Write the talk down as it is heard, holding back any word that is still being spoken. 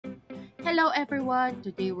Hello everyone!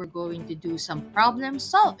 Today we're going to do some problem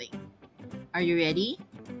solving. Are you ready?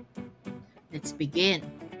 Let's begin.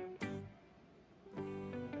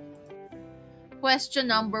 Question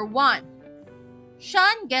number 1.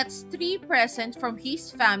 Sean gets 3 presents from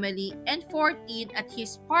his family and 14 at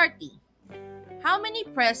his party. How many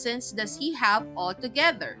presents does he have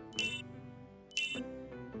altogether?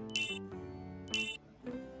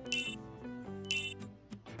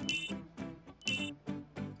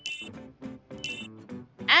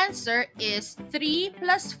 Answer is 3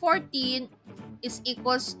 plus 14 is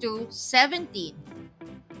equals to 17.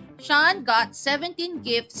 Sean got 17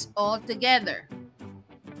 gifts altogether.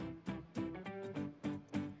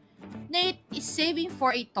 Nate is saving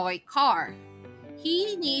for a toy car.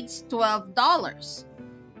 He needs $12.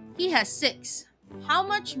 He has 6. How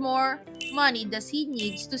much more money does he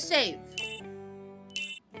need to save?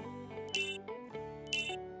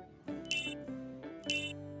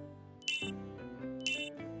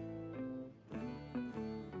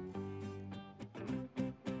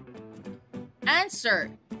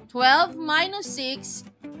 Answer: 12 minus 6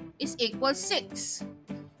 is equal 6.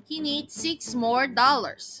 He needs 6 more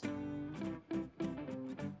dollars.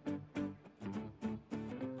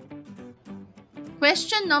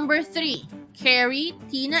 Question number 3. Carrie,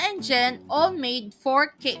 Tina, and Jen all made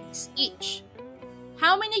 4 cakes each.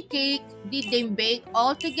 How many cakes did they bake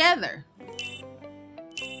all together?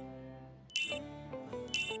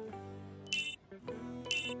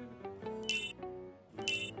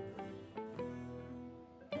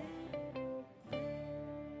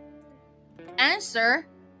 Answer: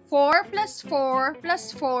 4 plus 4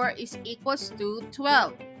 plus 4 is equals to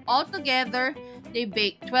 12. Altogether, they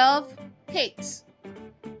baked 12 cakes.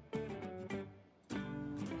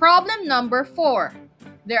 Problem number 4.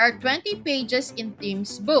 There are 20 pages in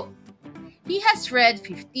Tim's book. He has read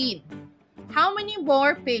 15. How many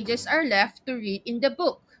more pages are left to read in the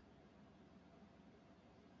book?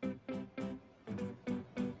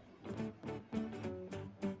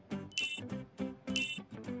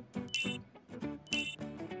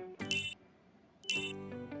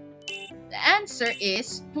 The answer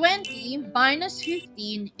is 20 minus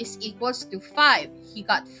 15 is equals to 5. He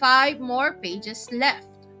got 5 more pages left.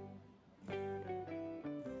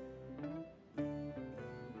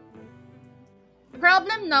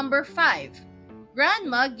 Problem number 5.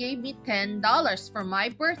 Grandma gave me $10 for my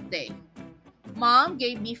birthday. Mom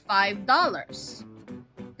gave me $5.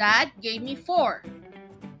 Dad gave me 4.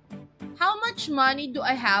 How much money do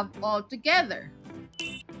I have altogether?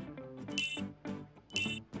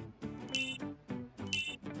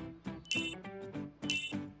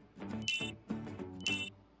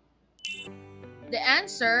 The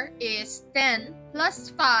answer is 10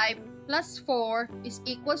 plus 5 plus 4 is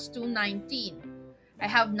equals to 19. I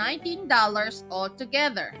have $19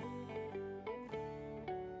 altogether.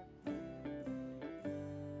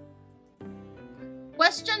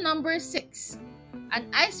 Question number 6.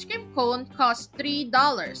 An ice cream cone costs $3.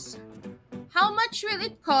 How much will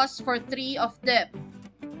it cost for 3 of them?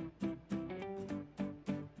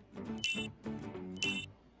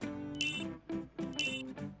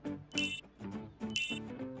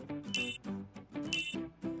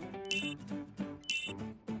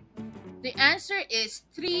 The answer is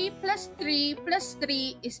 3 plus 3 plus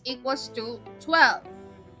 3 is equals to 12.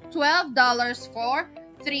 $12 for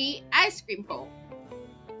 3 ice cream cones.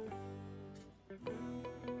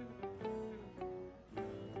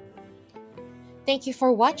 Thank you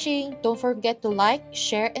for watching. Don't forget to like,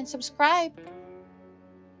 share, and subscribe.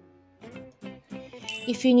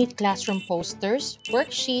 If you need classroom posters,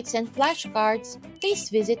 worksheets, and flashcards, please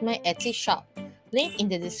visit my Etsy shop. Link in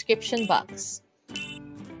the description box.